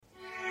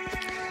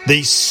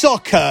The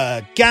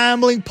Soccer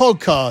Gambling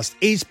Podcast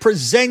is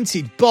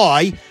presented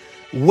by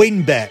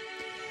WynnBET.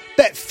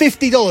 Bet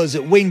 $50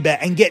 at WynnBET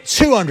and get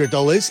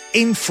 $200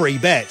 in free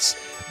bets.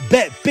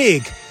 Bet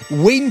big,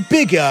 win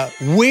bigger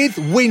with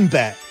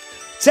WynnBET.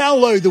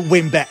 Download the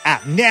WynnBET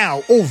app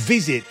now or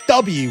visit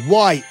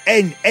wynnbet.com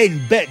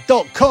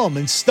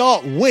and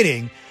start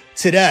winning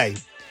today.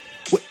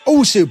 We're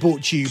also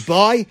brought to you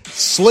by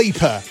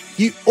Sleeper.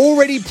 You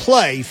already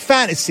play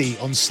fantasy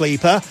on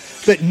Sleeper,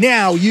 but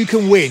now you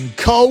can win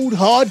cold,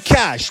 hard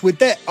cash with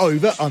their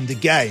over-under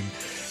game.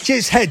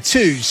 Just head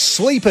to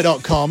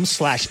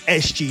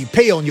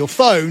sleeper.com/SGP on your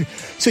phone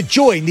to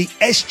join the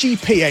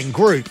SGPN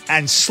group,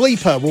 and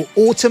Sleeper will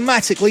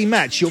automatically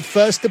match your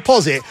first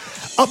deposit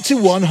up to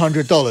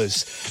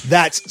 $100.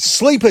 That's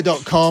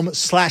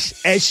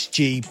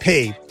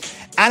sleeper.com/SGP.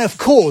 And of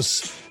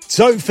course,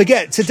 don't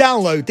forget to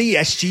download the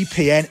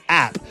SGPN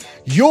app,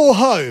 your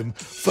home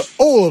for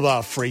all of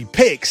our free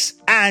picks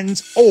and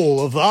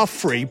all of our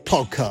free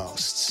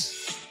podcasts.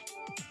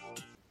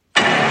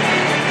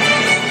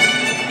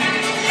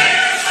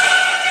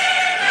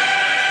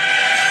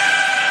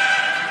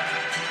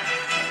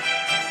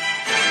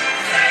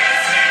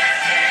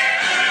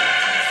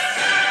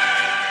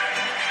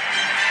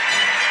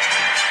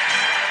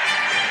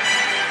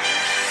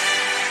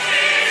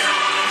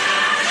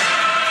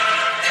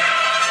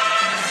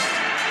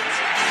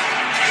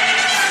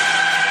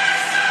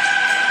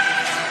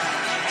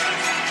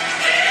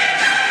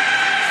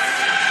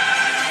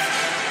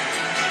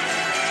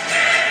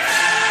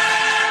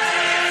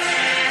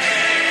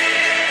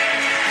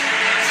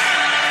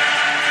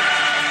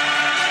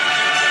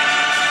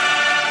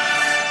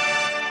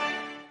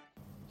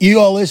 You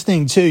are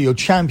listening to your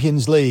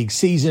Champions League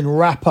season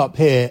wrap-up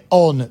here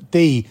on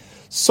the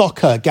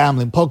Soccer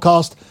Gambling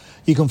Podcast.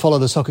 You can follow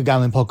the Soccer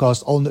Gambling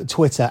Podcast on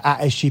Twitter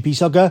at SGP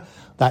Soccer.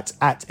 That's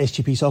at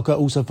SGP Soccer.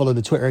 Also follow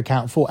the Twitter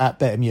account for at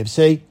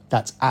BetMUFC.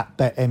 That's at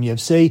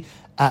BetMUFC.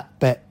 At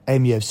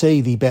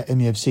BetMUFC. The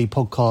BetMUFC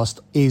podcast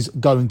is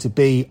going to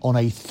be on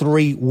a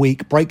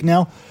 3-week break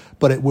now,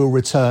 but it will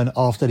return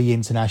after the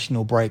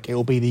international break. It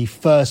will be the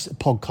first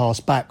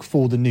podcast back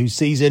for the new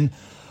season,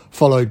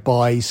 followed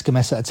by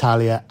Scommessa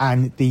Italia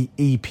and the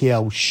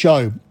EPL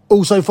show.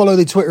 Also follow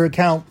the Twitter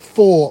account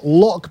for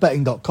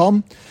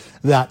lockbetting.com.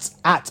 That's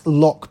at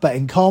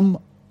lockbetting.com,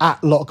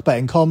 at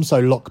lockbetting.com,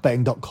 so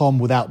lockbetting.com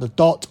without the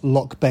dot,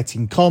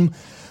 lockbetting.com.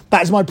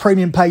 That is my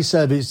premium pay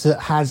service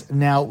that has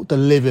now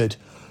delivered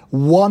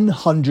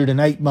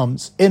 108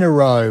 months in a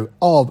row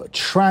of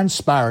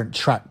transparent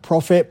track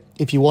profit.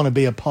 If you want to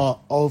be a part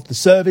of the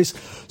service,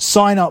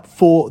 sign up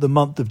for the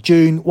month of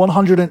June.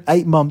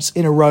 108 months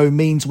in a row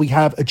means we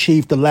have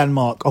achieved the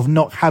landmark of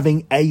not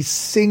having a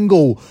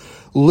single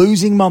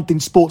losing month in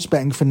sports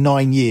betting for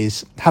 9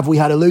 years. Have we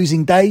had a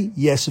losing day?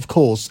 Yes, of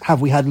course.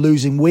 Have we had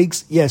losing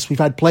weeks? Yes, we've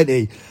had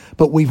plenty.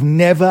 But we've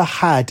never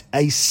had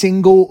a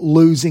single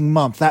losing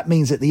month. That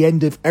means at the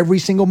end of every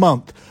single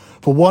month,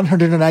 for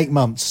 108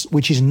 months,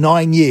 which is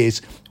 9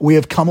 years, we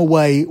have come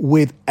away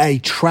with a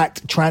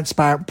tracked,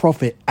 transparent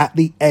profit at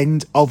the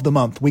end of the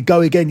month. We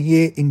go again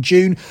here in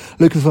June,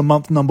 looking for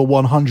month number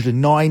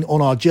 109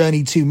 on our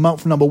journey to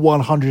month number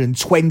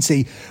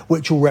 120,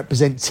 which will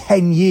represent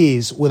 10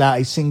 years without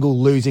a single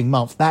losing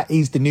month. That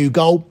is the new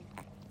goal.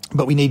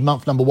 But we need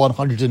month number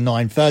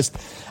 109 first.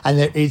 And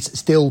there is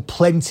still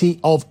plenty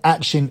of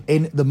action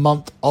in the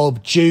month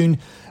of June.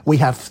 We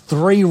have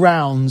 3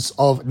 rounds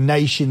of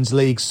Nations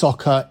League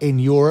soccer in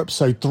Europe.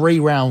 So 3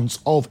 rounds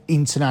of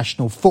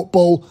international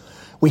football.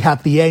 We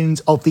have the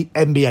end of the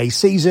NBA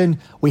season.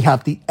 We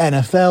have the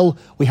NFL.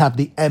 We have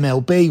the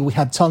MLB. We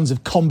have tons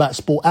of combat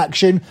sport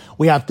action.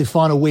 We have the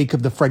final week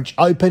of the French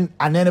Open.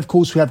 And then, of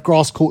course, we have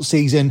grass court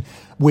season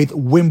with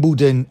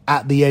Wimbledon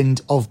at the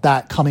end of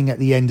that, coming at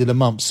the end of the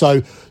month.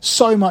 So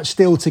much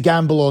still to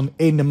gamble on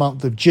in the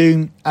month of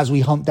June as we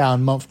hunt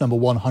down month number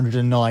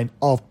 109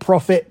 of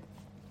profit.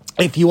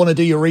 If you want to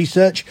do your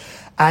research,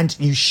 and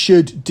you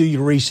should do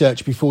your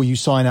research before you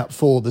sign up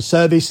for the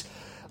service,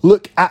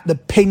 look at the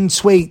pinned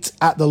tweet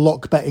at the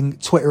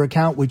LockBetting Twitter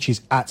account, which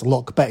is at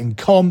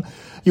lockbetting.com.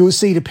 You will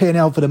see the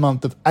P&L for the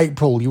month of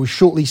April. You will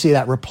shortly see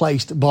that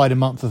replaced by the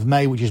month of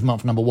May, which is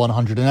month number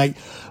 108.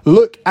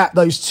 Look at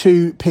those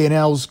 2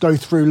 P&Ls, go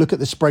through, look at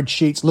the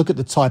spreadsheets, look at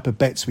the type of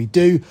bets we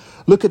do,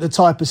 look at the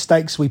type of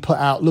stakes we put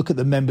out, look at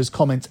the members'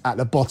 comments at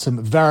the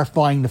bottom,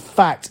 verifying the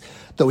fact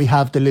that we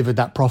have delivered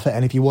that profit.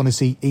 And if you want to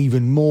see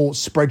even more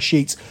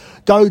spreadsheets,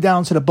 go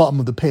down to the bottom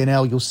of the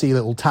P&L. You'll see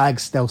little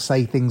tags. They'll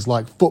say things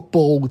like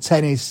football,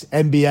 tennis,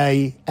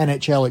 NBA,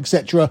 NHL,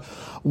 etc.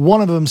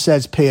 One of them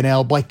says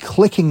P&L. By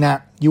clicking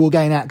that, you will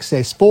gain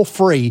access for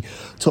free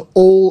to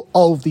all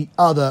of the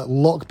other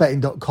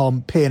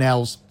lockbetting.com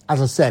P&Ls. As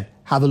I said,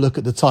 have a look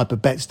at the type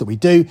of bets that we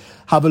do,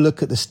 have a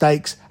look at the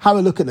stakes, have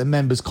a look at the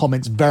members'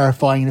 comments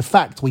verifying the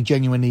fact we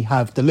genuinely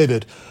have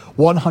delivered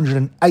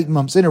 108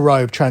 months in a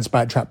row of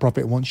transparent track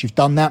profit. Once you've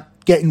done that,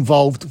 get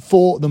involved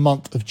for the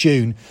month of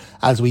June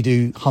as we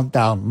do hunt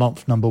down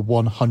month number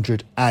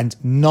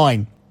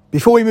 109.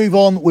 Before we move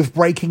on with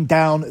breaking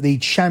down the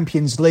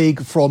Champions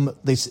League from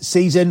this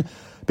season,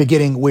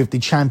 beginning with the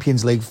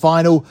Champions League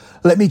final.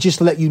 Let me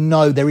just let you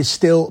know there is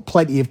still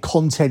plenty of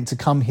content to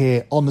come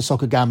here on the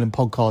Soccer Gambling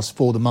Podcast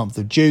for the month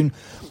of June.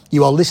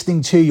 You are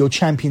listening to your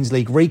Champions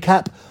League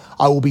recap.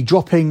 I will be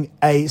dropping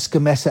a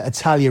Scommessa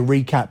Italia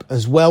recap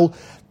as well.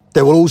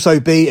 There will also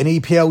be an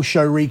EPL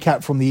show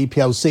recap from the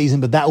EPL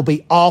season, but that will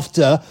be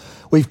after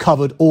we've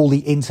covered all the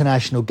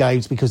international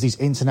games, because these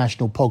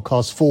international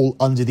podcasts fall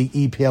under the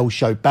EPL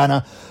show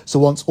banner. So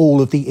once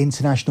all of the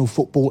international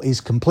football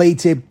is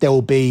completed, there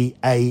will be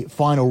a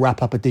final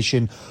wrap-up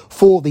edition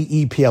for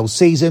the EPL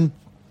season.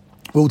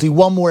 We'll do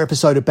one more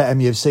episode of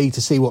BetMUFC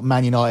to see what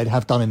Man United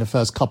have done in the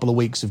first couple of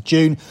weeks of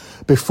June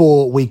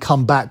before we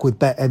come back with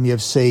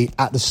BetMUFC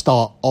at the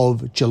start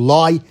of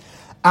July.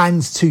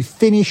 And to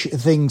finish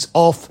things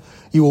off,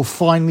 you will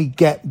finally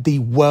get the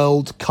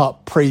World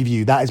Cup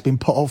preview. That has been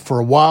put off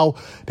for a while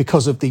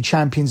because of the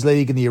Champions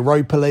League and the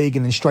Europa League,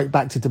 and then straight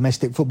back to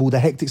domestic football. The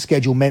hectic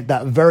schedule meant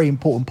that a very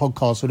important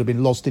podcast would have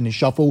been lost in the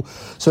shuffle.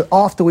 So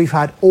after we've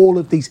had all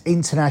of these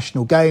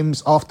international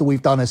games, after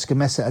we've done a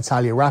Scommessa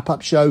Italia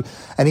wrap-up show,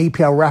 an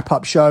EPL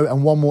wrap-up show,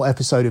 and one more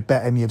episode of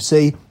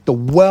BetMUFC, the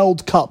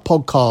World Cup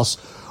podcast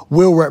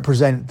will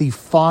represent the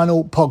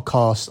final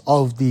podcast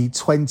of the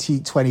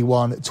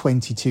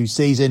 2021-22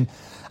 season.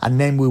 And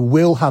then we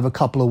will have a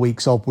couple of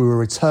weeks off. We will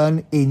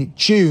return in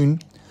June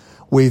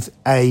with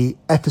a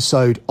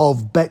episode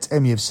of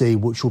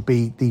BetMUFC, which will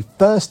be the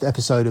first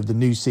episode of the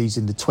new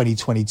season, the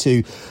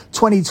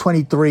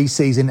 2022-2023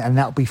 season. And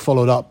that will be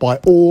followed up by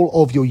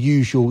all of your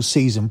usual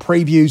season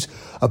previews,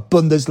 a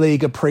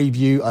Bundesliga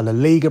preview, a La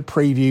Liga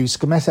preview,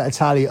 Scommessa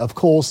Italia, of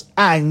course,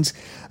 and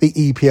the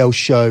EPL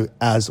show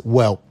as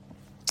well.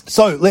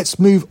 So let's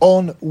move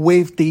on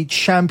with the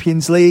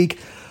Champions League.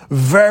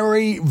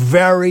 Very,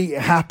 very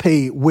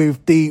happy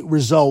with the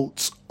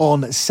results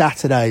on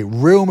Saturday.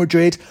 Real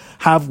Madrid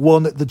have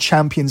won the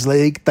Champions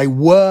League. They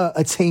were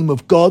a team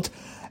of God,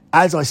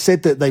 as I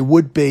said that they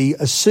would be.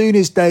 As soon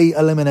as they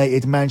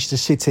eliminated Manchester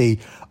City,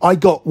 I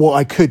got what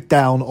I could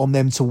down on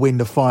them to win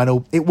the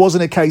final. It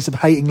wasn't a case of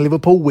hating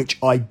Liverpool, which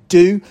I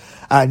do.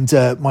 And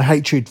my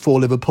hatred for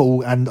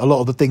Liverpool and a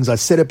lot of the things I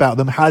said about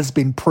them has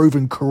been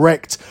proven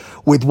correct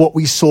with what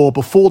we saw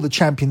before the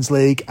Champions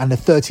League and the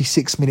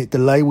 36-minute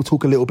delay. We'll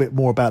talk a little bit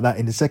more about that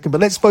in a second. But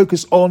let's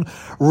focus on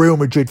Real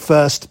Madrid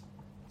first.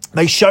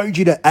 They showed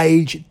you that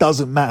age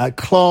doesn't matter.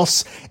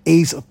 Class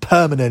is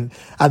permanent.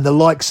 And the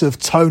likes of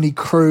Toni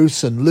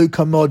Kroos and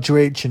Luka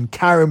Modric and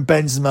Karim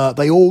Benzema,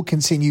 they all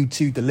continue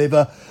to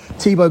deliver.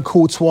 Thibaut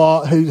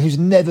Courtois, who's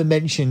never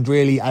mentioned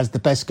really as the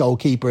best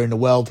goalkeeper in the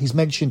world. He's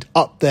mentioned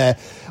up there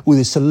with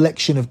a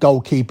selection of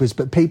goalkeepers,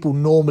 but people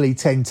normally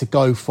tend to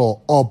go for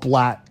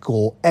Oblak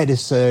or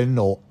Edison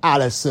or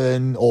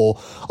Alisson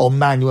or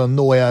Manuel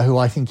Neuer, who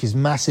I think is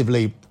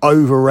massively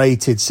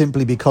overrated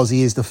simply because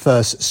he is the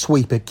first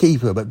sweeper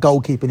keeper. But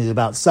goalkeeping is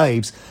about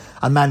saves,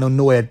 and Manuel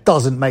Neuer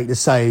doesn't make the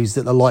saves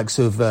that the likes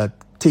of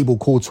Thibaut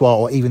Courtois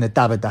or even a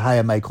David De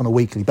Gea make on a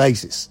weekly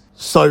basis.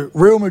 So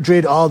Real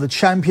Madrid are the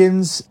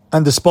champions,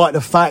 and despite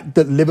the fact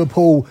that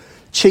Liverpool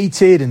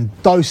cheated and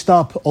dosed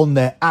up on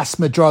their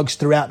asthma drugs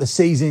throughout the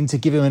season to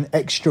give him an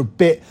extra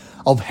bit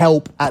of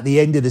help at the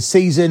end of the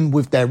season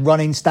with their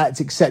running stats,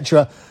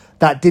 etc.,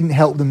 that didn't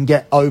help them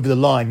get over the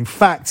line. In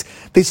fact,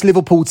 this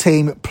Liverpool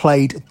team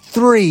played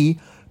 3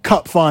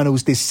 cup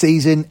finals this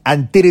season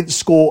and didn't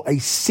score a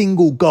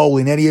single goal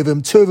in any of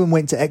them. 2 of them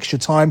went to extra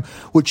time,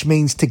 which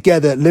means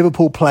together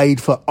Liverpool played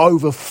for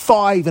over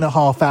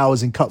 5.5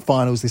 hours in cup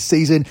finals this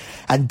season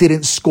and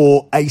didn't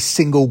score a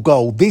single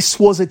goal. This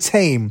was a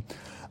team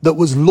that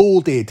was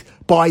lauded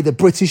by the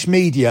British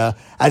media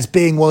as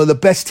being one of the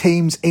best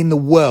teams in the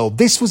world.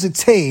 This was a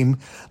team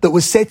that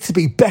was said to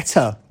be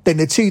better than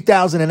the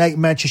 2008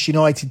 Manchester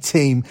United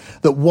team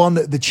that won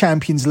the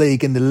Champions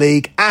League and the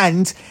league,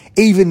 and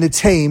even the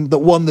team that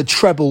won the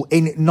treble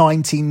in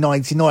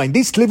 1999.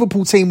 This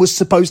Liverpool team was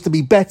supposed to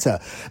be better.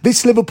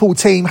 This Liverpool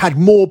team had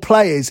more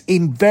players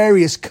in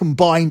various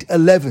combined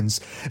 11s.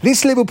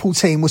 This Liverpool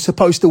team was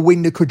supposed to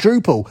win the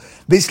quadruple.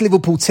 This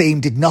Liverpool team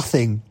did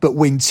nothing but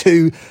win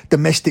 2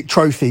 domestic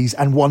trophies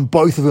and won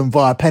both of them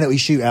via penalty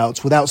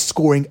shootouts without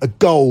scoring a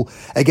goal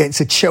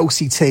against a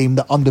Chelsea team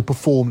that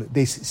underperformed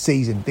this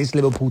season. This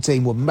Liverpool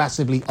team were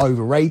massively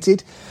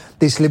overrated.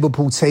 This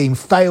Liverpool team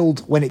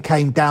failed when it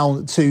came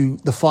down to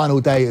the final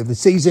day of the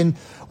season,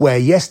 where,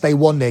 yes, they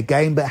won their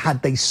game, but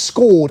had they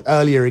scored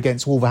earlier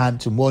against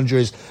Wolverhampton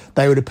Wanderers,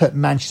 they would have put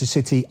Manchester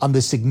City under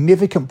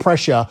significant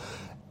pressure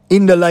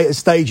in the later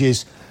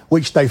stages,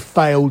 which they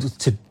failed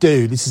to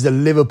do. This is a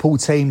Liverpool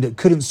team that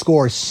couldn't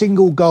score a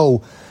single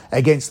goal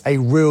against a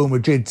Real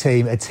Madrid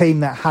team, a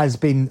team that has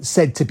been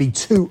said to be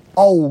too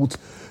old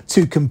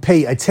to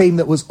compete, a team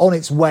that was on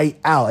its way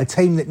out, a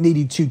team that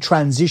needed to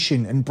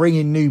transition and bring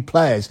in new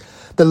players.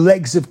 The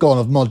legs have gone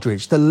of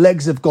Modric. The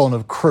legs have gone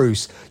of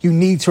Kroos. You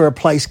need to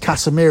replace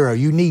Casemiro.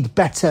 You need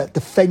better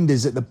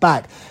defenders at the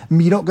back.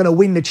 You're not going to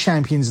win the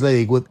Champions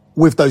League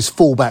with those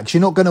fullbacks.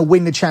 You're not going to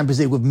win the Champions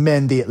League with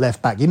Mendy at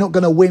left back. You're not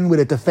going to win with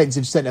a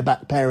defensive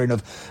centre-back pairing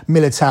of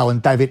Militao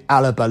and David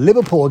Alaba.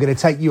 Liverpool are going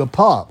to take you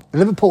apart.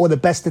 Liverpool are the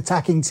best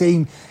attacking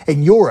team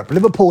in Europe.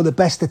 Liverpool are the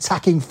best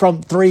attacking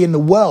front three in the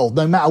world,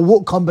 no matter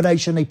what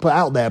combination they put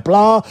out there.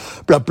 Blah,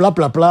 blah, blah,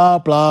 blah, blah,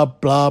 blah,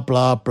 blah,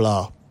 blah,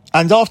 blah.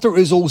 And after it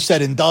was all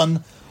said and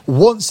done,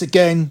 once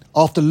again,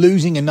 after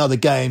losing another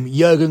game,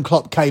 Jurgen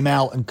Klopp came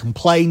out and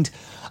complained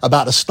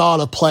about the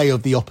style of play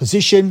of the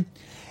opposition.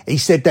 He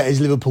said that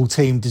his Liverpool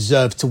team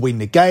deserved to win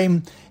the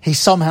game. He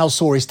somehow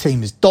saw his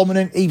team as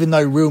dominant, even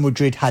though Real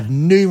Madrid had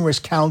numerous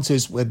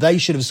counters where they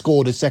should have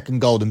scored a second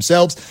goal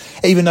themselves,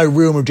 even though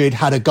Real Madrid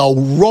had a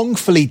goal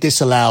wrongfully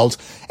disallowed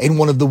in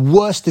one of the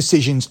worst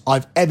decisions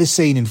I've ever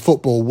seen in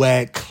football,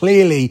 where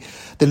clearly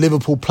the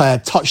Liverpool player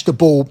touched the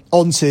ball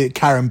onto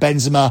Karim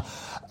Benzema.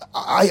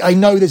 I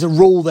know there's a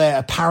rule there,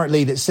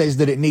 apparently, that says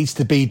that it needs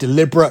to be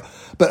deliberate,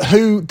 but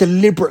who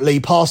deliberately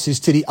passes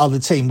to the other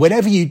team?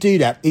 Whenever you do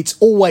that, it's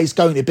always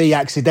going to be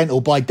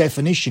accidental by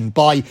definition.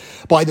 By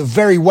the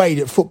very way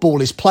that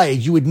football is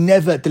played, you would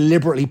never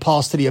deliberately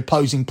pass to the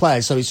opposing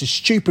player. So it's a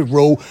stupid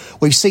rule.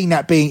 We've seen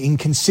that being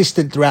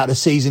inconsistent throughout the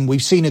season.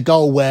 We've seen a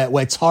goal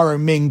where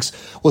Tyrone Mings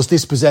was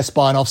dispossessed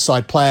by an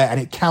offside player and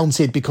it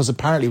counted because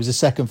apparently it was a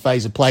second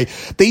phase of play.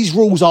 These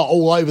rules are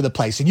all over the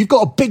place. And you've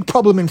got a big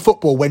problem in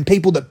football when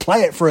people that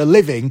play it for a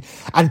living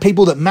and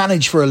people that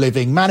manage for a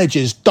living,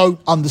 managers, don't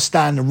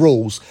understand the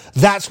rules.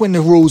 That's when the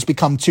rules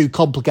become too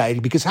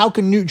complicated, because how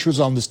can neutrals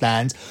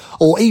understand,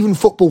 or even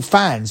football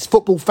fans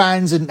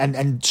and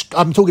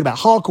I'm talking about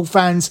hardcore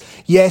fans,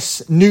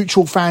 yes,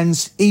 neutral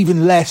fans,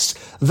 even less,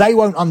 they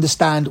won't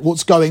understand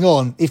what's going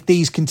on if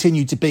these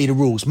continue to be the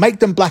rules. Make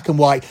them black and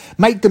white,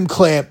 make them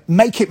clear,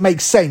 make it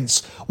make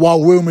sense,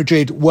 while Real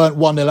Madrid weren't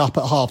 1-0 up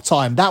at half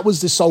time. That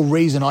was the sole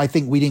reason I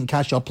think we didn't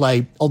cash our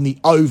play on the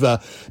over,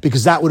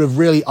 because that would have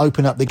really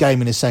opened up the game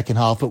in the second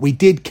half. But we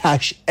did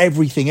cash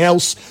everything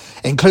else,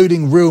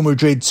 including Real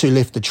Madrid to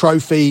lift the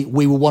trophy.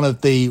 We were one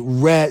of the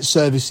rare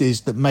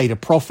services that made a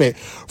profit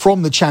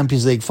from the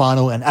Champions League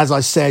final. And as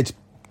I said,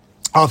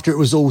 after it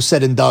was all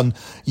said and done,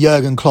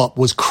 Jurgen Klopp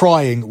was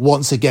crying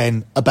once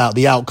again about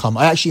the outcome.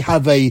 I actually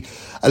have a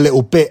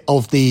little bit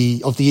of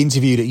the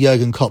interview that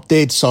Jurgen Klopp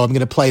did, so I'm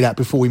going to play that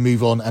before we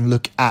move on and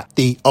look at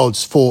the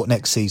odds for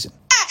next season.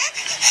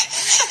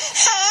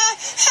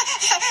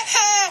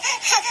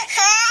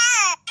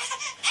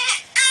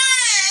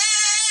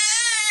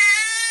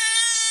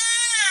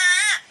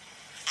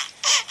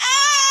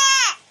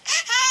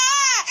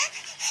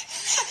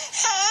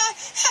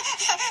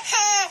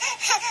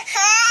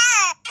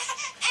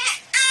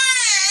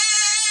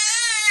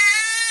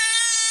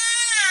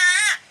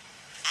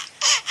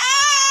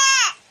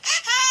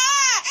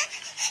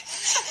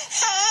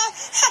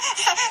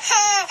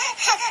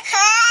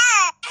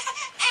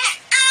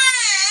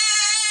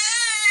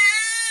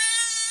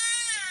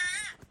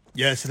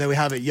 Yeah, so there we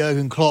have it.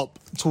 Jurgen Klopp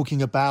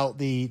talking about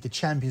the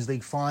Champions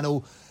League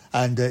final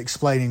and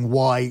explaining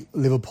why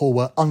Liverpool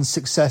were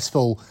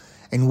unsuccessful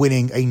in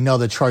winning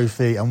another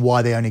trophy and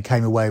why they only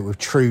came away with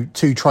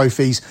two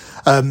trophies.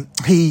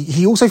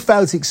 He also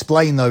failed to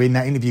explain, though, in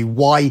that interview,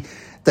 why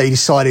they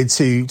decided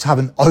to have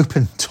an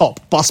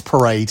open-top bus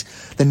parade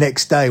the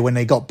next day when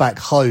they got back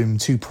home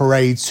to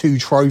parade two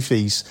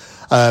trophies.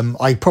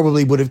 I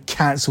probably would have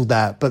cancelled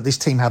that, but this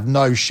team have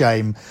no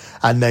shame,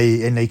 and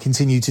they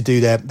continue to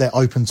do their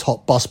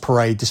open-top bus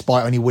parade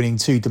despite only winning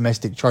two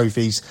domestic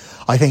trophies.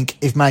 I think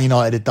if Man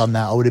United had done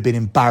that, I would have been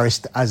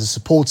embarrassed as a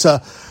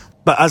supporter.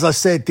 But as I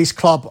said, this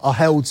club are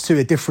held to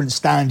a different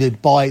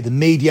standard by the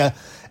media.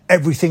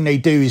 Everything they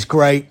do is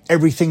great.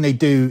 Everything they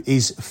do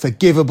is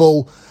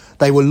forgivable.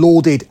 They were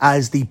lauded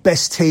as the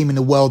best team in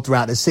the world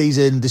throughout the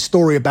season. The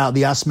story about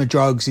the asthma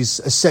drugs is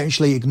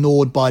essentially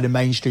ignored by the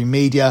mainstream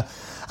media.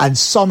 And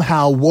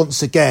somehow,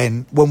 once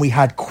again, when we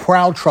had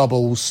crowd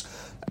troubles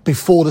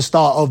before the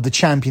start of the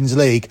Champions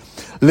League,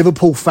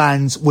 Liverpool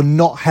fans were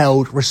not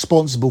held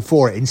responsible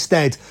for it.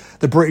 Instead,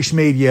 the British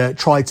media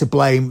tried to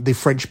blame the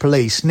French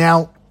police.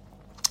 Now,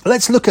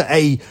 let's look at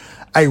a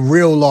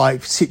real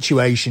life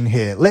situation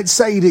here. Let's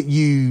say that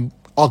you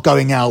are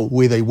going out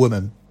with a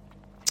woman,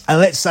 and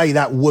let's say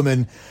that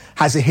woman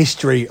has a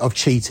history of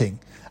cheating.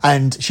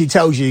 And she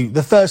tells you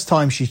the first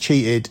time she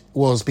cheated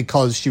was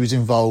because she was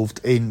involved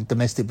in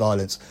domestic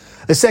violence.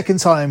 The second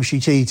time she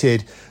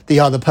cheated, the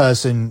other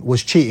person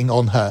was cheating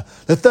on her.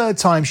 The third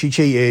time she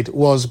cheated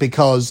was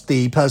because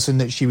the person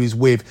that she was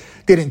with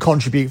didn't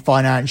contribute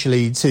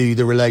financially to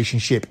the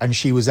relationship, and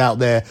she was out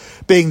there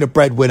being the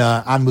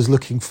breadwinner and was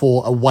looking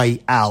for a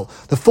way out.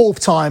 The fourth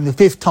time, the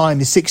fifth time,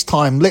 the sixth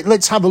time,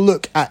 let's have a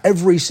look at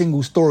every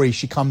single story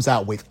she comes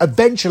out with.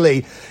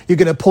 Eventually, you're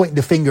going to point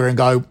the finger and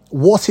go,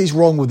 what is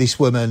wrong with this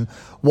woman?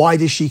 Why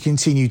does she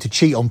continue to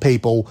cheat on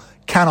people?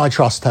 Can I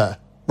trust her?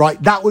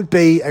 Right? That would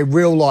be a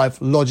real life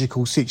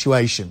logical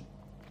situation.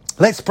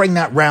 Let's bring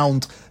that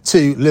round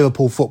to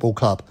Liverpool Football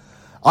Club.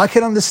 I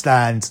can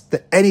understand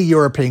that any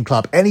European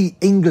club, any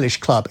English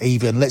club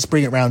even, let's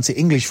bring it round to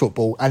English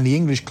football, and the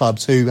English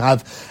clubs who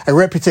have a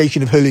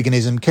reputation of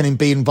hooliganism can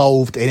be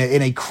involved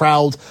in a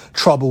crowd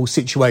trouble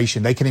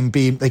situation. They can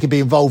be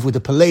involved with the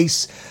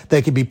police.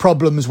 There can be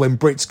problems when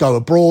Brits go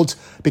abroad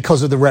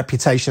because of the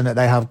reputation that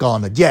they have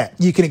garnered. Yeah,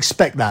 you can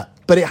expect that,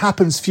 but it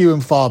happens few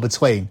and far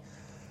between.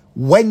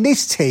 When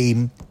this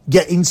team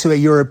get into a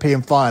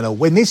European final,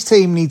 when this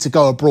team need to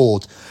go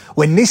abroad,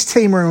 when this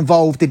team are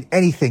involved in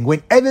anything,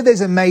 whenever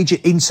there's a major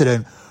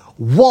incident,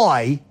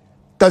 why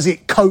does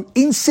it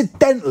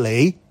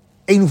coincidentally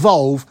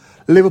involve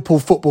Liverpool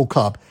Football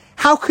Club?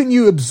 How can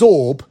you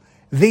absorb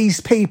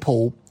these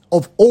people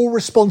of all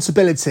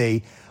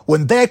responsibility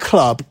when their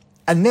club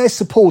and their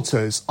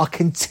supporters are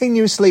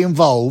continuously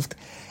involved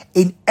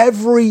in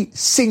every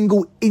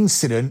single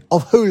incident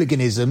of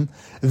hooliganism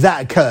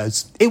that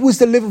occurs? It was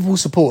the Liverpool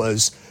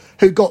supporters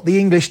who got the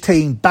English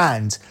team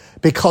banned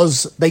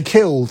because they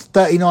killed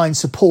 39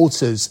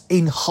 supporters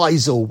in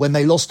Heysel when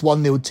they lost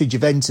 1-0 to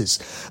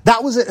Juventus.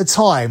 That was at a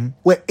time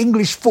where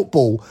English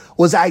football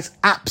was at its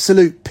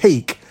absolute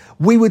peak.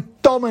 We were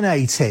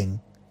dominating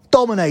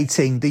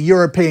the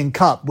European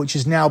Cup, which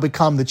has now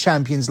become the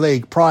Champions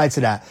League prior to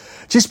that.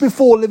 Just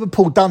before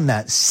Liverpool done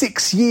that,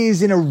 6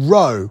 years in a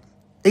row,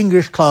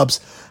 English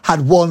clubs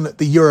had won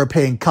the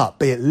European Cup,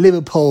 be it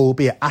Liverpool,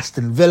 be it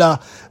Aston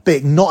Villa, be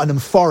it Nottingham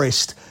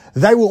Forest.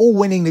 They were all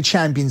winning the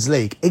Champions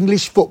League.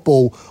 English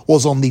football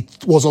was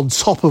on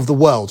top of the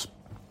world.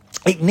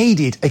 It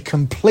needed a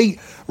complete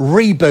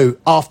reboot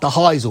after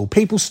Heysel.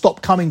 People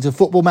stopped coming to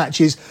football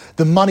matches.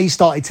 The money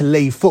started to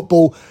leave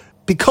football.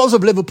 Because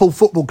of Liverpool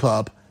Football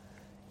Club,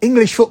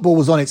 English football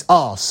was on its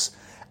arse,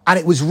 and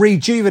it was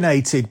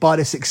rejuvenated by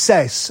the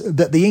success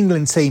that the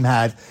England team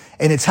had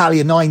in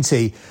Italia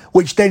 90,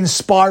 which then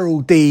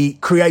spiralled the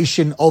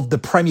creation of the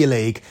Premier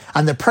League.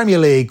 And the Premier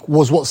League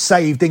was what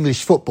saved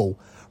English football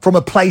from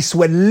a place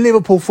where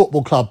Liverpool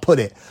Football Club put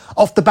it,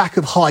 off the back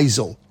of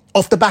Heysel,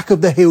 off the back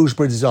of the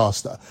Hillsborough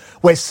disaster,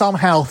 where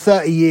somehow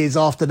 30 years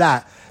after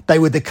that, they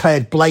were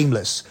declared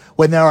blameless,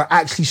 when there are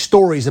actually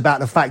stories about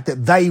the fact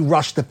that they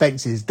rushed the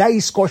fences, they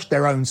squashed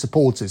their own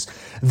supporters.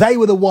 They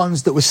were the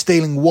ones that were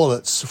stealing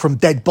wallets from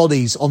dead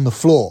bodies on the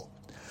floor.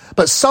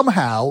 But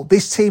somehow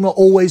this team are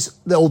always,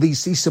 or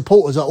these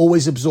supporters are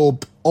always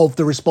absorbed of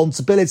the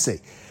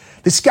responsibility.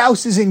 The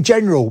Scousers in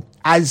general,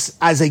 as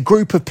a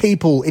group of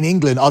people in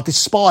England, are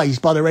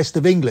despised by the rest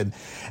of England.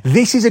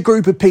 This is a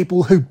group of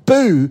people who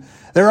boo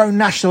their own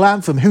national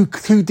anthem, who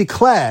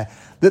declare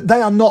that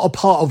they are not a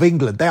part of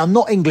England. They are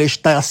not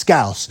English, they are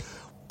Scouse.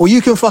 Or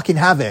you can fucking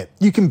have it.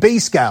 You can be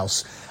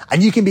Scouse,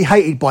 and you can be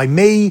hated by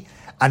me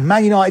and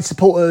Man United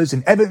supporters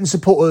and Everton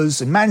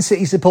supporters and Man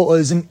City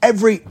supporters and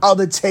every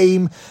other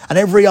team and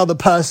every other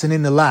person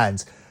in the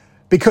land.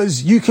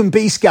 Because you can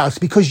be Scouse,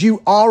 because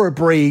you are a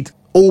breed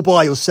all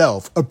by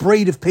yourself, a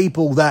breed of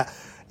people that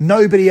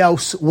nobody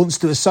else wants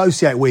to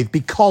associate with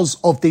because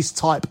of this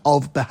type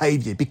of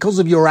behaviour, because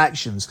of your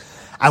actions.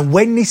 And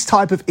when this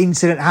type of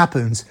incident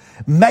happens,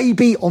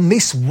 maybe on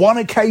this one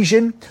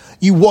occasion,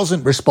 you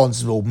wasn't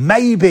responsible.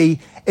 Maybe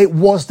it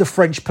was the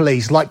French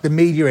police, like the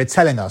media are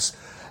telling us.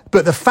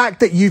 But the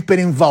fact that you've been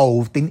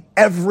involved in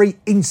every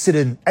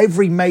incident,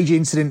 every major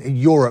incident in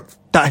Europe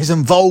that has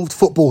involved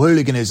football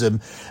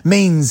hooliganism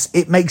means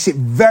it makes it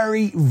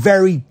very,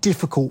 very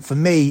difficult for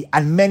me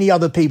and many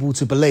other people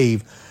to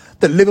believe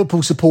that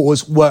Liverpool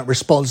supporters weren't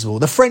responsible.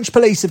 The French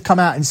police have come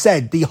out and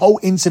said the whole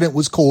incident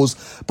was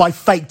caused by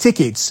fake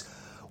tickets.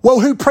 Well,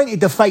 who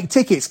printed the fake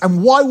tickets?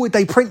 And why would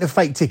they print the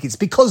fake tickets?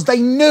 Because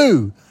they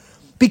knew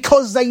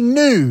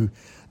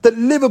that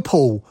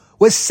Liverpool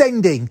was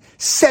sending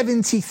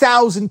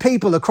 70,000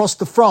 people across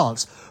to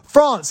France.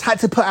 France had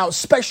to put out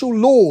special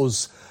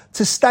laws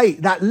to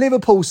state that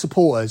Liverpool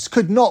supporters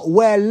could not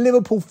wear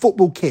Liverpool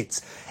football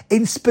kits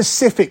in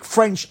specific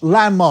French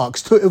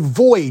landmarks to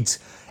avoid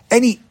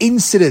any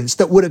incidents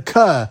that would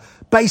occur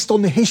based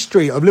on the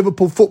history of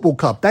Liverpool Football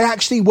Club. They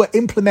actually were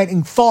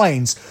implementing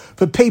fines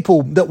for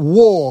people that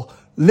wore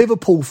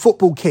Liverpool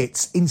football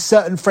kits in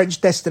certain French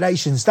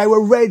destinations. They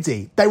were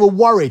ready. They were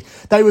worried.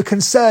 They were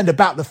concerned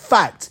about the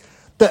fact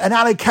that an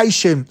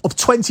allocation of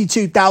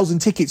 22,000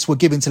 tickets were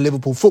given to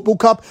Liverpool Football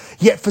Club.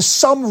 Yet for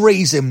some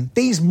reason,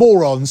 these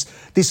morons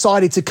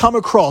decided to come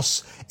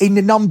across in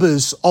the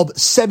numbers of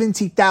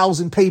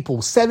 70,000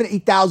 people.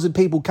 70,000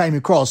 people came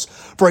across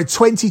for a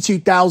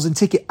 22,000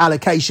 ticket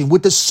allocation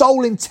with the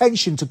sole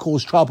intention to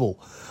cause trouble,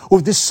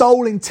 with the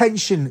sole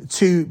intention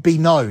to be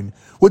known,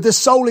 with the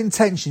sole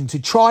intention to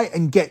try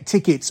and get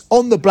tickets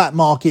on the black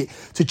market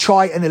to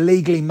try and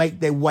illegally make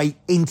their way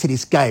into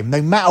this game.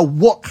 No matter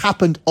what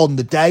happened on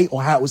the day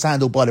or how it was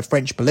handled by the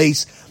French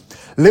police,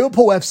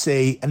 Liverpool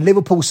FC and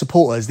Liverpool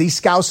supporters, these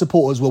Scouse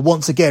supporters, were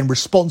once again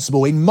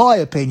responsible, in my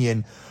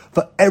opinion,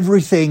 for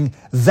everything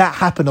that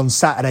happened on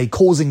Saturday,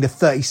 causing the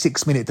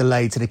 36-minute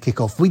delay to the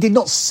kickoff. We did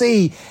not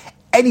see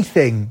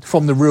anything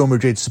from the Real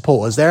Madrid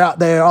supporters. There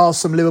are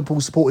some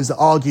Liverpool supporters that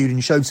argued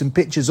and showed some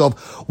pictures of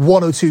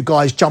one or two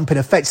guys jumping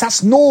effects.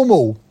 That's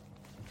normal.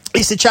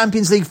 It's the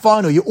Champions League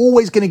final. You're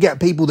always going to get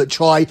people that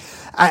try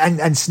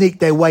and sneak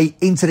their way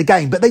into the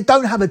game, but they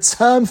don't have a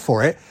term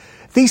for it.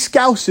 These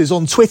Scousers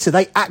on Twitter,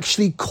 they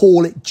actually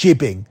call it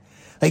jibbing.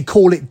 They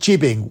call it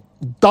jibbing.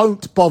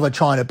 Don't bother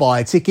trying to buy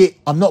a ticket.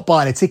 I'm not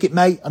buying a ticket,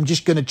 mate. I'm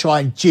just going to try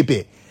and jib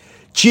it.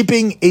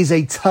 Jibbing is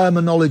a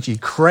terminology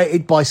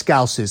created by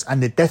Scousers,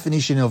 and the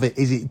definition of it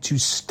is to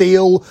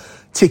steal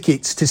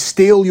tickets, to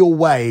steal your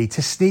way,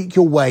 to sneak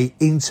your way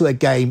into a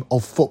game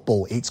of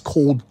football. It's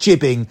called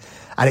jibbing,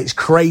 and it's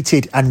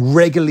created and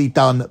regularly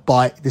done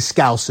by the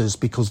Scousers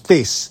because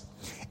this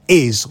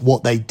is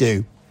what they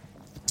do.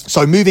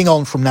 So moving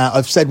on from that,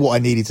 I've said what I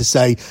needed to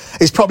say.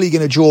 It's probably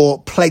going to draw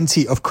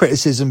plenty of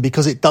criticism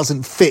because it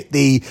doesn't fit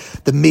the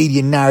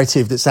media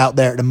narrative that's out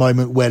there at the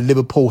moment where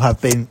Liverpool have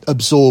been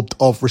absorbed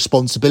of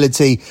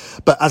responsibility.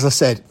 But as I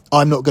said,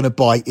 I'm not going to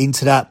buy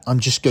into that.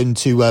 I'm just going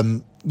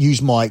to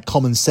use my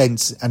common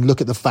sense and look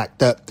at the fact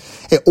that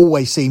it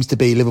always seems to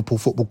be Liverpool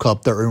Football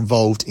Club that are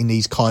involved in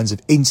these kinds of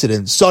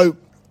incidents. So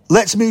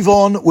let's move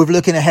on with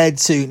looking ahead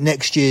to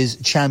next year's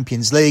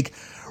Champions League.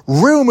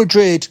 Real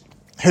Madrid,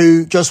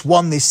 who just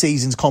won this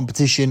season's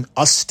competition,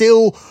 are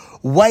still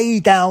way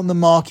down the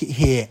market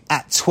here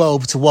at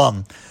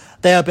 12-1.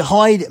 They are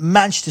behind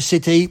Manchester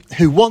City,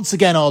 who once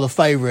again are the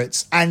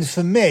favourites. And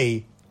for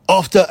me,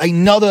 after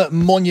another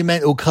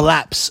monumental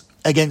collapse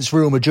against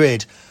Real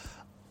Madrid,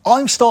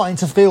 I'm starting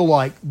to feel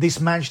like this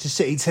Manchester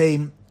City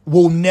team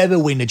will never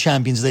win the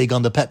Champions League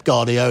under Pep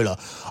Guardiola.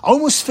 I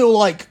almost feel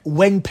like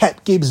when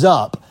Pep gives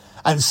up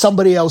and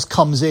somebody else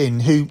comes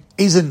in who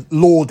isn't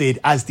lauded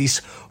as this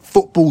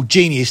football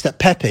genius that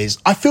Pep is,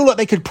 I feel like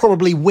they could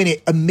probably win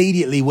it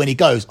immediately when he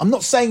goes. I'm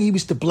not saying he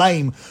was to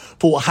blame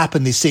for what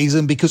happened this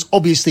season, because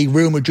obviously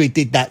Real Madrid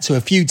did that to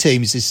a few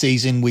teams this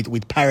season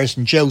with Paris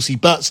and Chelsea,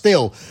 but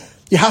still,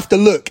 you have to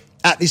look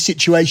at this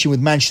situation with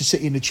Manchester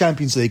City in the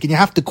Champions League and you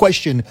have to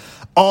question,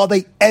 are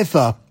they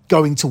ever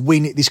going to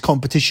win this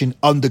competition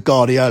under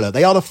Guardiola?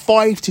 They are the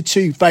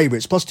 5-2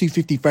 favourites, plus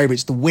 250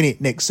 favourites to win it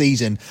next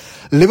season.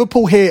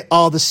 Liverpool here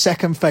are the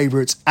second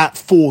favourites at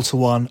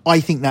 4-1. I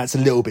think that's a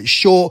little bit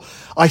short.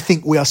 I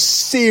think we are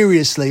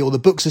seriously, or the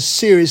books are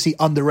seriously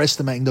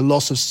underestimating the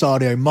loss of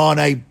Sadio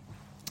Mane.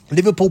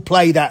 Liverpool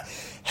play that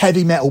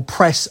heavy metal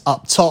press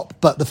up top,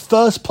 but the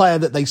first player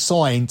that they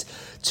signed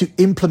to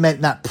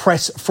implement that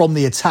press from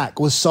the attack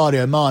was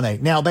Sadio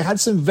Mane. Now, they had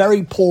some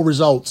very poor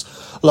results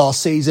last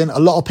season. A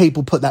lot of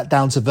people put that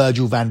down to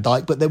Virgil van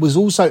Dijk, but there was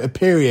also a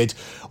period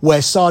where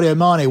Sadio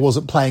Mane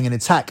wasn't playing an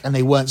attack and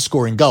they weren't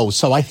scoring goals.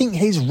 So I think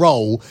his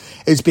role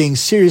is being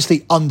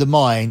seriously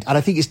undermined, and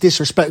I think it's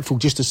disrespectful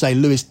just to say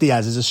Luis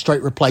Diaz is a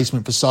straight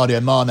replacement for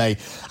Sadio Mane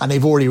and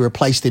they've already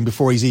replaced him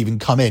before he's even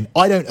come in.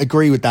 I don't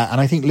agree with that,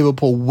 and I think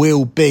Liverpool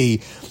will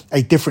be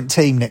a different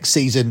team next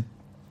season.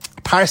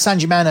 Paris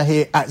Saint-Germain are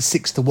here at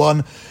 6-1.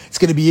 It's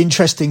going to be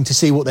interesting to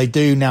see what they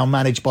do now,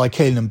 managed by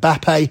Kylian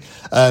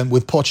Mbappe,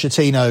 with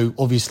Pochettino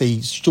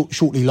obviously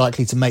shortly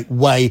likely to make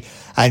way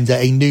and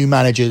a new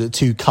manager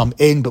to come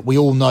in. But we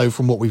all know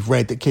from what we've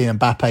read that Kylian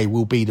Mbappe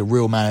will be the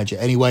real manager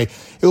anyway.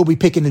 He'll be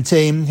picking the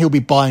team, he'll be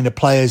buying the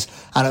players,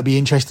 and it'll be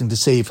interesting to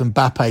see if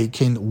Mbappe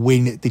can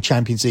win the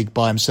Champions League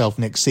by himself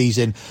next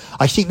season.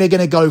 I think they're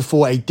going to go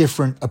for a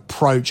different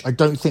approach. I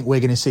don't think we're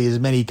going to see as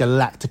many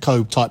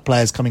Galactico type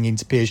players coming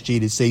into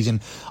PSG this season.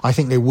 I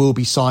think they will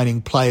be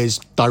signing players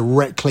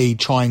directly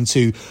trying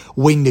to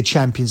win the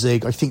Champions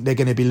League. I think they're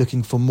going to be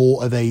looking for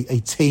more of a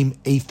team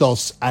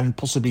ethos and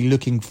possibly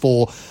looking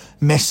for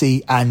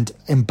Messi and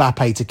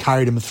Mbappe to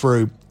carry them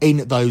through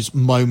in those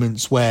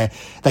moments where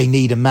they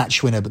need a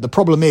match winner. But the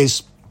problem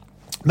is,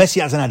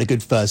 Messi hasn't had a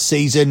good first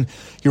season.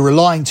 You're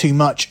relying too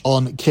much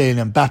on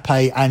Kylian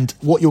Mbappe, and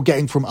what you're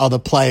getting from other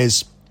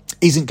players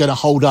isn't going to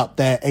hold up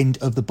their end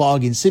of the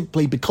bargain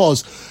simply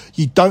because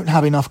you don't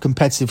have enough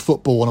competitive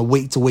football on a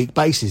week-to-week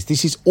basis.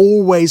 This is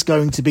always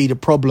going to be the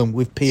problem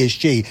with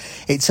PSG.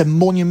 It's a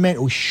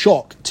monumental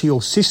shock to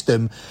your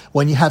system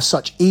when you have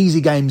such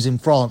easy games in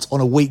France on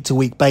a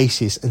week-to-week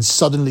basis and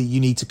suddenly you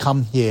need to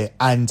come here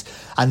and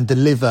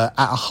deliver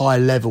at a high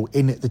level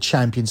in the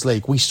Champions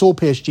League. We saw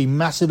PSG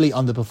massively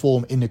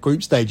underperform in the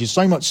group stages,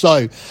 so much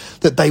so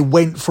that they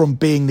went from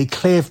being the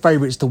clear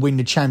favourites to win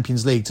the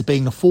Champions League to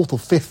being the fourth or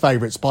fifth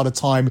favourites by the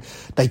time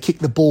they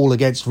kicked the ball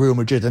against Real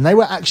Madrid. And they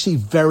were actually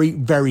very,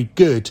 very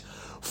good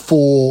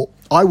for,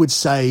 I would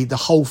say, the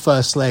whole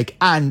first leg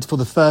and for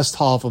the first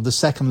half of the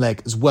second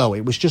leg as well.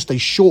 It was just a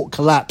short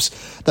collapse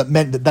that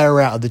meant that they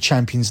were out of the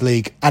Champions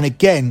League. And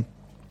again,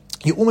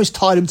 you almost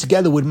tied them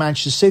together with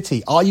Manchester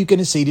City. Are you going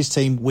to see this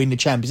team win the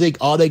Champions League?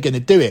 Are they going to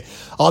do it?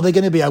 Are they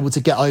going to be able to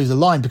get over the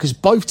line? Because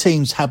both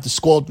teams have the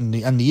squad and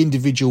the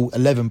individual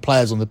 11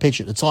 players on the pitch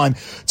at the time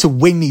to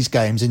win these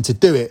games and to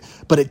do it.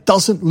 But it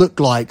doesn't look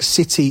like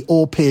City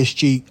or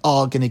PSG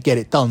are going to get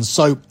it done.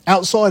 So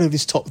outside of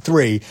this top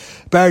three,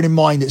 bearing in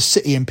mind that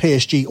City and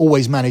PSG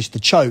always manage to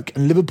choke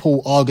and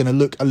Liverpool are going to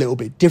look a little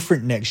bit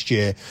different next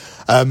year,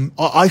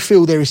 I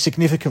feel there is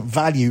significant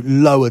value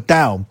lower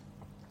down.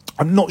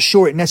 I'm not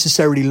sure it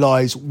necessarily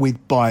lies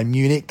with Bayern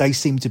Munich. They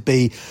seem to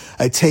be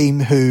a team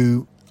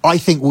who I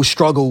think will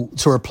struggle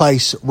to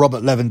replace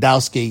Robert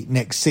Lewandowski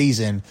next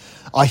season.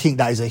 I think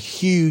that is a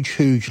huge,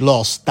 huge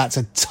loss. That's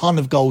a ton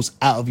of goals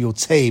out of your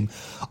team.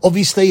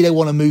 Obviously, they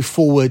want to move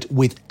forward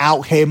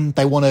without him.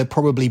 They want to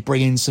probably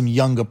bring in some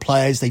younger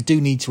players. They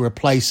do need to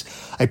replace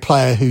a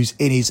player who's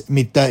in his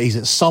mid-30s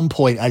at some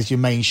point as your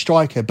main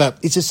striker. But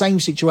it's the same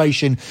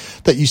situation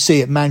that you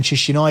see at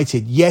Manchester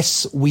United.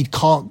 Yes, we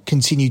can't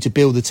continue to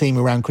build the team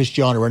around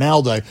Cristiano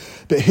Ronaldo,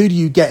 but who do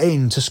you get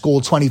in to score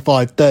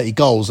 25, 30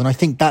 goals? And I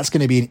think that's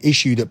going to be an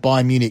issue that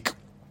Bayern Munich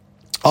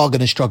are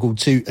going to struggle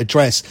to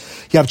address.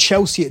 You have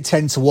Chelsea at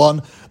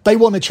 10-1. They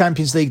won the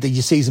Champions League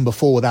the season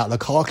before without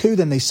Lukaku.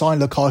 Then they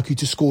signed Lukaku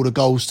to score the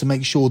goals to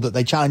make sure that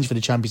they challenged for the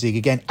Champions League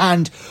again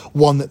and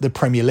won the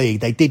Premier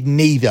League. They did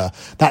neither.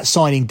 That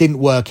signing didn't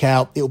work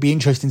out. It'll be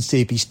interesting to see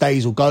if he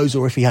stays or goes,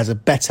 or if he has a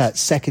better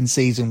second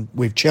season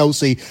with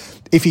Chelsea.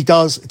 If he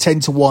does,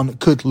 10-1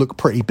 could look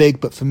pretty big.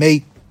 But for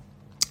me,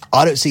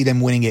 I don't see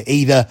them winning it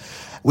either.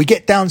 We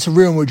get down to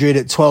Real Madrid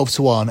at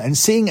 12-1, and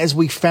seeing as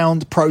we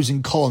found pros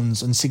and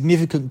cons and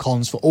significant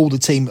cons for all the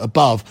team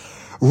above,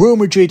 Real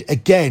Madrid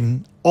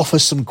again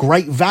offers some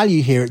great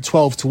value here at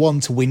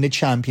 12-1 to win the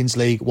Champions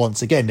League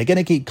once again. They're going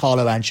to keep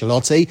Carlo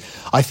Ancelotti.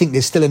 I think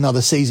there's still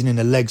another season in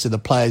the legs of the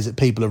players that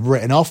people have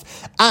written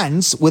off.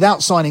 And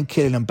without signing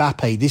Kylian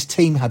Mbappe, this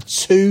team have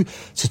 200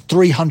 to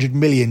 300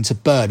 million to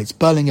burn. It's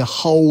burning a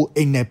hole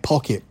in their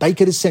pocket. They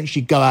could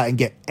essentially go out and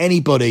get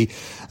anybody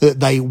that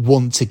they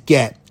want to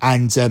get.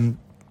 And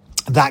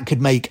that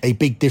could make a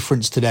big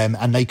difference to them,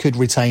 and they could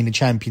retain the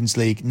Champions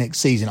League next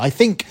season. I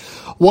think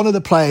one of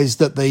the players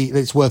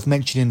that's worth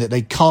mentioning that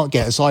they can't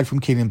get, aside from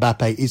Kylian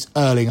Mbappe, is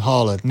Erling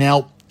Haaland.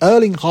 Now,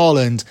 Erling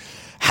Haaland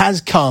has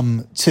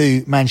come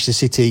to Manchester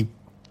City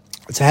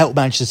to help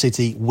Manchester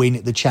City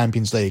win the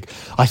Champions League.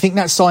 I think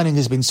that signing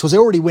has been, because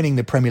they're already winning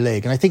the Premier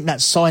League, and I think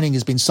that signing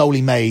has been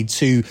solely made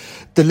to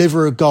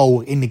deliver a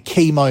goal in the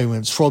key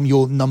moments from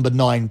your number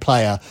 9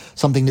 player,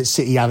 something that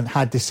City haven't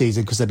had this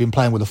season because they've been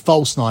playing with a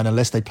false 9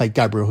 unless they play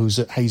Gabriel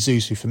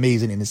Jesus, who for me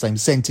isn't in the same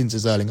sentence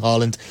as Erling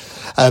Haaland.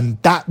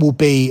 That will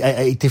be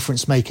a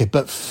difference maker.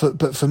 But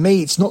for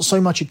me, it's not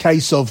so much a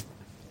case of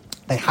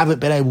they haven't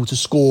been able to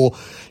score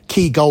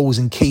key goals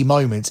and key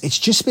moments. It's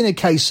just been a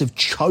case of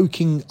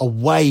choking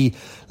away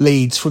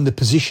leads from the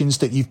positions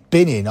that you've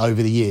been in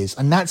over the years.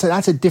 And that's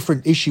a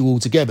different issue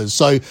altogether.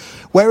 So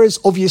whereas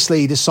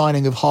obviously the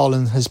signing of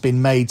Haaland has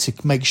been made to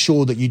make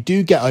sure that you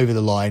do get over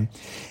the line,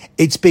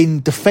 it's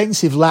been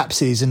defensive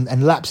lapses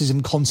and lapses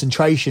in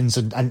concentrations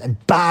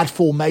and bad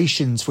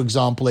formations, for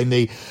example, in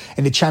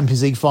the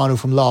Champions League final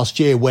from last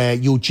year, where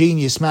your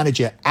genius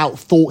manager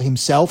outthunk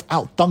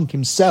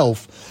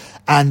himself,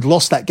 and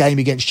lost that game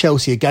against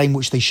Chelsea, a game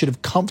which they should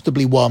have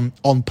comfortably won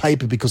on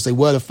paper because they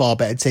were the far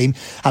better team,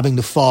 having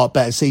the far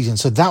better season.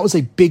 So that was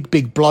a big,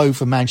 big blow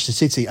for Manchester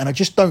City. And I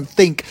just don't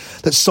think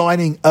that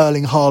signing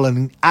Erling Haaland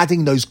and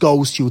adding those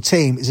goals to your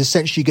team is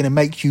essentially going to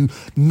make you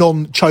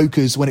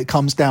non-chokers when it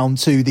comes down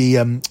to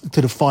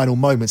the final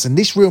moments. And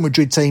this Real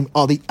Madrid team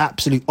are the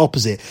absolute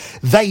opposite.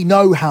 They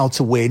know how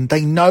to win.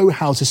 They know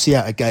how to see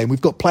out a game.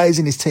 We've got players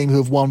in this team who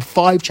have won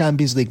 5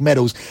 Champions League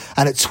medals,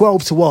 and at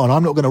 12-1,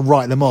 I'm not going to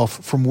write them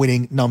off from winning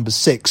number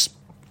 6.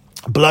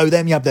 Below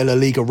them, you have their La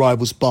Liga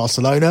rivals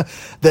Barcelona.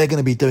 They're going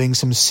to be doing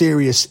some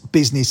serious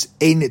business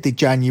in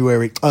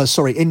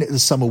the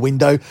summer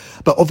window.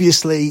 But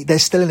obviously, they're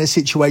still in a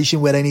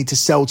situation where they need to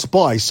sell to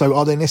buy. So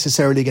are they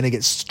necessarily going to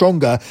get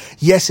stronger?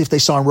 Yes, if they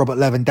sign Robert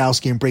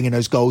Lewandowski and bring in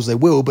those goals, they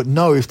will. But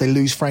no, if they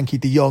lose Frankie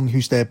de Jong,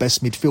 who's their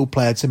best midfield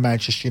player, to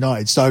Manchester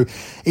United. So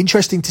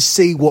interesting to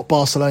see what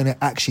Barcelona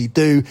actually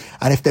do.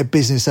 And if their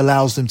business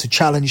allows them to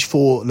challenge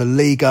for La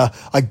Liga,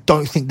 I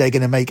don't think they're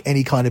going to make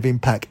any kind of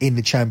impact in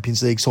the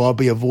Champions League. So I'll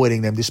be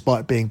avoiding them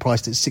despite being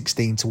priced at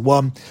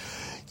 16-1.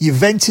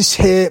 Juventus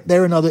here,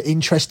 they're another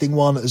interesting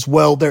one as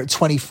well. They're at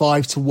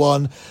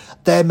 25-1.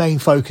 Their main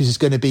focus is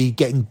going to be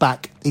getting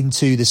back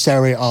into the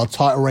Serie A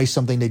title race,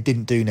 something they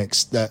didn't do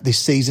this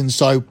season.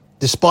 So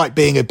despite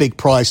being a big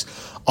price,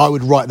 I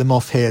would write them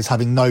off here as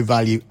having no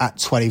value at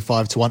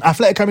 25-1.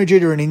 Atletico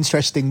Madrid are an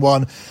interesting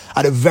one.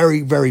 Had a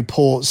very, very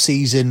poor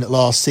season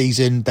last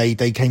season. They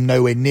came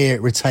nowhere near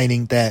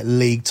retaining their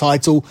league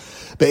title.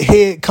 But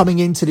here, coming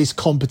into this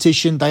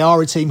competition, they are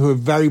a team who are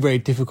very, very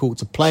difficult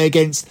to play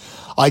against.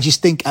 I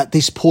just think at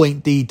this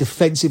point, the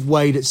defensive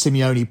way that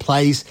Simeone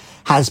plays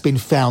has been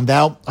found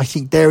out. I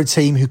think they're a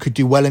team who could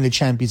do well in the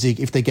Champions League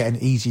if they get an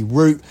easy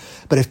route.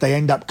 But if they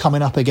end up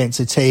coming up against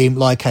a team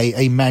like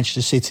a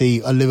Manchester City,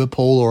 a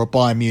Liverpool or a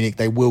Bayern Munich,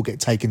 they will get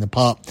taken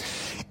apart.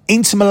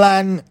 Inter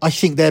Milan, I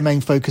think their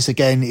main focus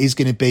again is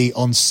going to be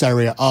on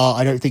Serie A.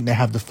 I don't think they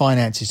have the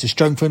finances to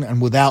strengthen,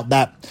 and without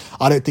that,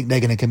 I don't think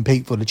they're going to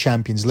compete for the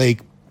Champions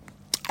League.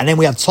 And then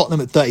we have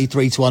Tottenham at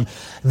 33-1.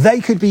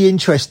 They could be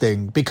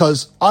interesting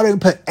because I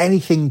don't put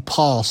anything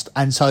past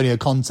Antonio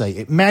Conte.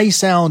 It may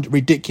sound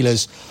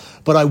ridiculous,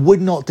 but I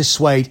would not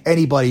dissuade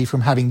anybody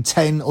from having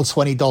 $10 or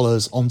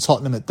 $20 on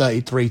Tottenham at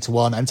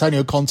 33-1.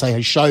 Antonio Conte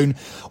has shown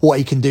what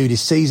he can do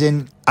this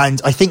season.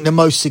 And I think the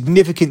most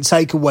significant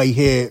takeaway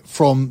here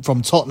from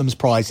Tottenham's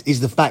price is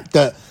the fact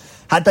that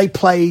Had they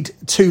played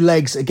 2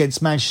 legs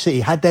against Manchester City,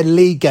 had their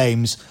league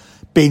games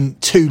been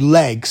 2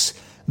 legs,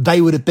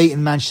 they would have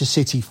beaten Manchester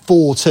City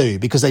 4-2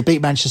 because they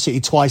beat Manchester City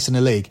twice in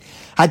the league.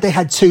 Had they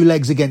had 2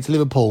 legs against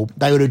Liverpool,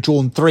 they would have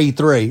drawn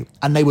 3-3,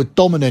 and they were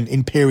dominant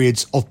in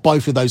periods of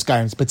both of those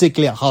games,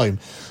 particularly at home.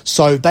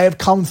 So they have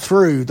come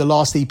through the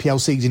last EPL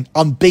season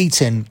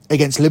unbeaten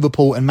against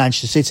Liverpool and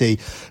Manchester City,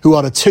 who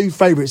are the 2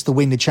 favourites to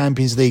win the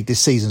Champions League this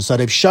season. So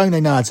they've shown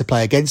they know how to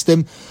play against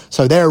them.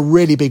 So they're a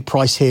really big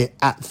price here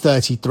at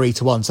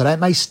 33-1. So that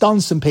may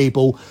stun some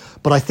people,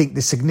 but I think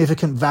the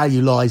significant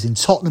value lies in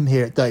Tottenham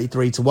here at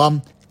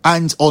 33-1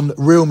 and on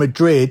Real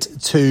Madrid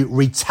to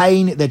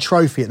retain their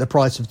trophy at the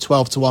price of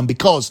 12-1,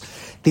 because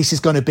this is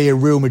going to be a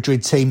Real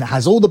Madrid team that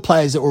has all the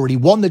players that already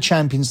won the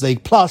Champions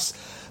League, plus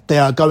they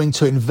are going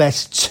to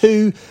invest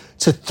 200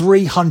 to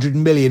 300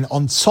 million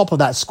on top of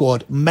that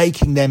squad,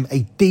 making them a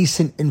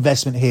decent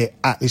investment here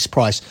at this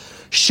price.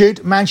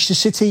 Should Manchester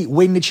City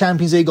win the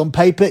Champions League on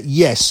paper?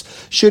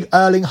 Yes. Should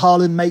Erling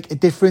Haaland make a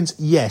difference?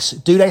 Yes.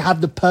 Do they have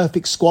the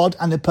perfect squad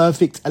and the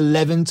perfect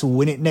 11 to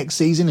win it next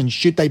season? And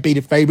should they be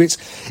the favourites?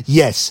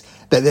 Yes.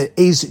 But there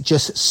is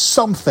just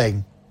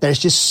something. There's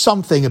just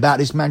something about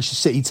this Manchester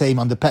City team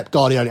under Pep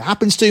Guardiola. It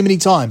happens too many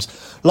times.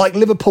 Like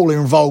Liverpool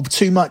are involved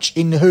too much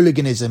in the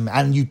hooliganism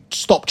and you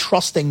stop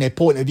trusting their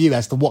point of view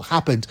as to what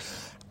happened.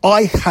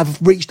 I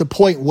have reached a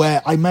point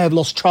where I may have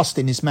lost trust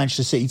in this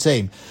Manchester City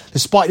team,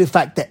 despite the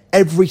fact that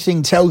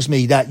everything tells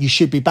me that you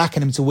should be backing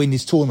them to win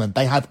this tournament.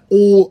 They have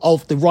all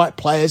of the right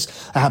players.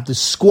 They have the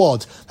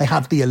squad. They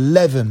have the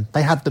 11.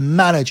 They have the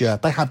manager.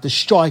 They have the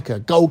striker,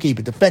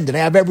 goalkeeper, defender. They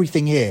have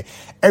everything here.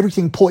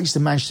 Everything points to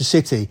Manchester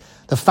City.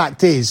 The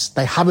fact is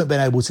they haven't been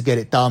able to get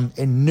it done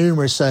in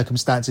numerous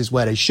circumstances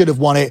where they should have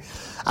won it.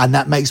 And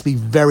that makes me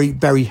very,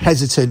 very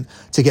hesitant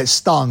to get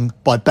stung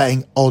by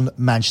betting on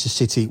Manchester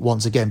City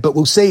once again. But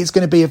we'll see. It's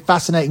going to be a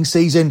fascinating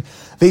season.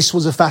 This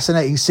was a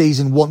fascinating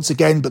season once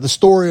again. But the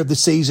story of the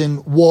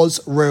season was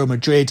Real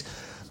Madrid.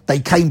 They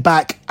came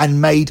back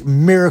and made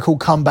miracle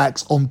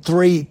comebacks on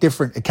 3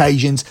 different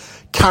occasions.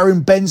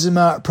 Karim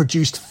Benzema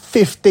produced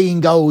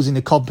 15 goals in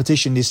the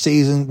competition this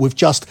season with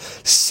just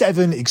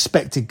 7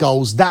 expected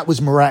goals. That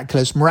was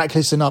miraculous.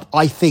 Miraculous enough,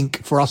 I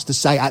think, for us to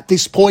say at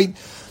this point,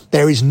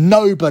 there is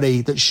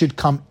nobody that should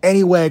come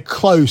anywhere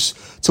close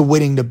to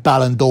winning the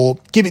Ballon d'Or.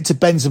 Give it to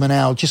Benzema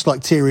now, just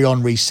like Thierry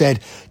Henry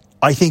said.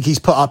 I think he's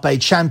put up a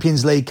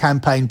Champions League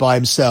campaign by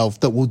himself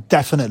that will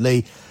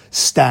definitely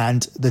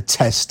stand the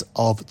test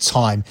of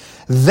time.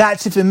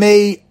 That's it for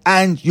me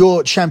and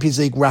your Champions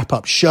League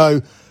wrap-up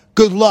show.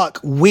 Good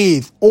luck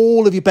with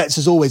all of your bets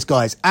as always,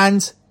 guys,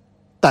 and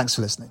thanks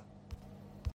for listening.